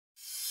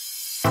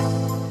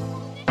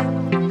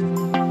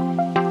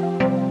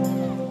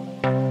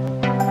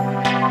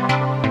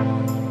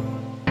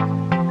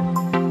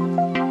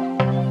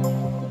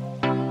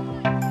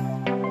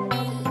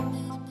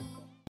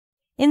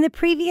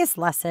previous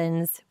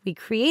lessons, we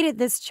created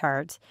this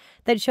chart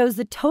that shows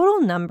the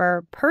total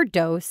number per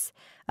dose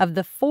of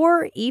the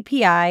 4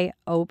 EPI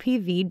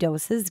OPV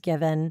doses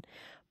given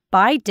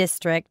by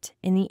district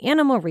in the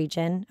animal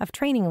region of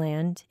training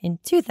land in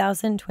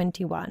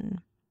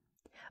 2021.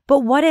 But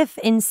what if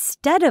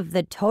instead of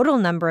the total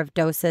number of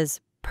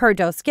doses per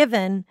dose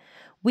given,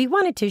 we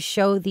wanted to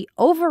show the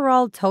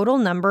overall total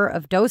number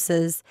of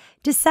doses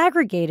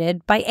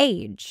disaggregated by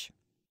age?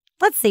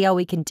 Let's see how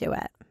we can do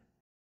it.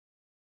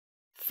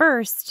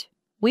 First,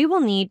 we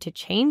will need to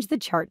change the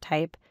chart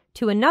type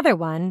to another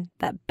one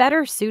that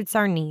better suits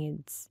our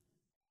needs.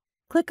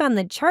 Click on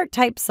the Chart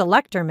Type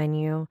Selector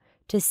menu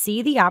to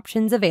see the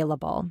options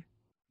available.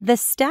 The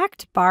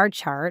stacked bar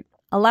chart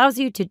allows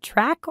you to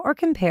track or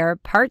compare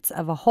parts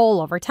of a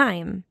whole over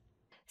time.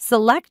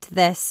 Select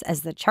this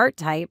as the chart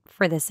type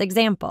for this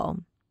example.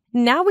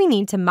 Now we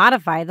need to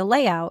modify the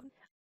layout.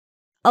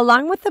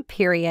 Along with the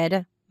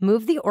period,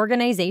 move the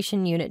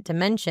organization unit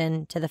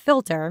dimension to the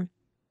filter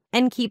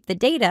and keep the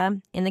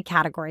data in the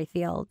category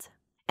field.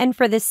 And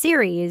for the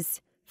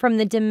series, from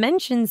the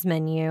Dimensions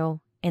menu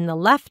in the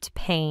left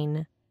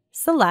pane,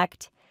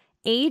 select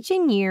Age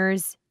in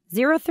Years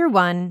 0 through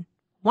 1,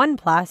 1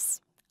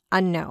 plus,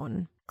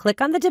 Unknown. Click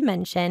on the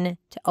dimension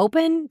to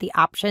open the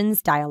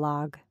Options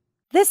dialog.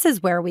 This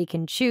is where we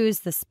can choose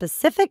the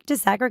specific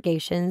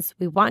disaggregations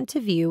we want to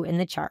view in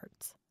the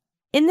chart.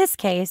 In this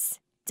case,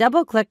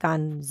 double-click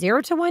on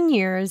 0 to 1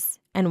 years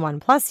and 1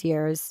 plus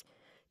years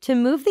to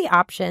move the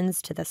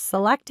options to the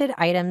Selected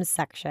Items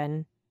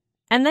section,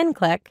 and then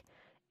click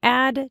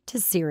Add to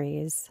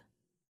Series.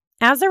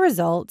 As a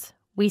result,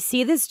 we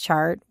see this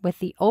chart with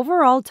the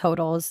overall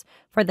totals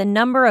for the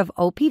number of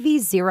OPV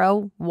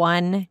 0,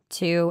 1,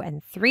 2,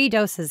 and 3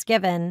 doses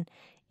given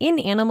in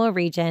animal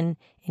region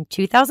in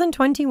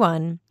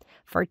 2021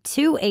 for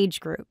 2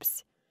 age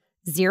groups,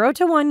 0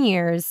 to 1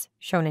 years,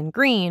 shown in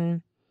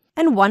green,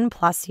 and 1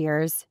 plus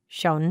years,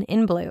 shown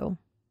in blue.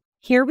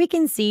 Here we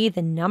can see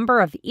the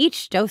number of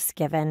each dose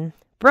given,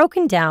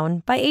 broken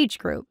down by age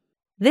group.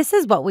 This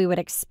is what we would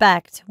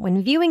expect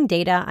when viewing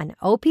data on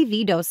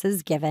OPV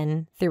doses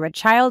given through a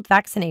child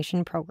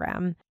vaccination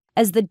program,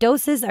 as the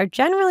doses are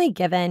generally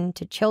given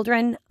to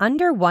children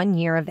under 1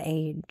 year of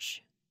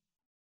age.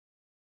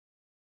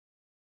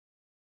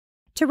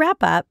 To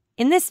wrap up,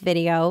 in this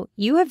video,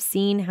 you have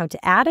seen how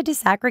to add a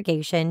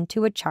disaggregation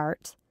to a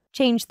chart,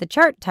 change the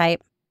chart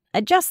type,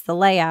 adjust the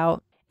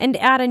layout, and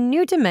add a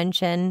new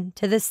dimension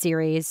to the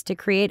series to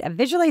create a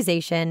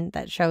visualization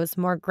that shows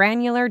more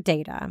granular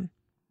data.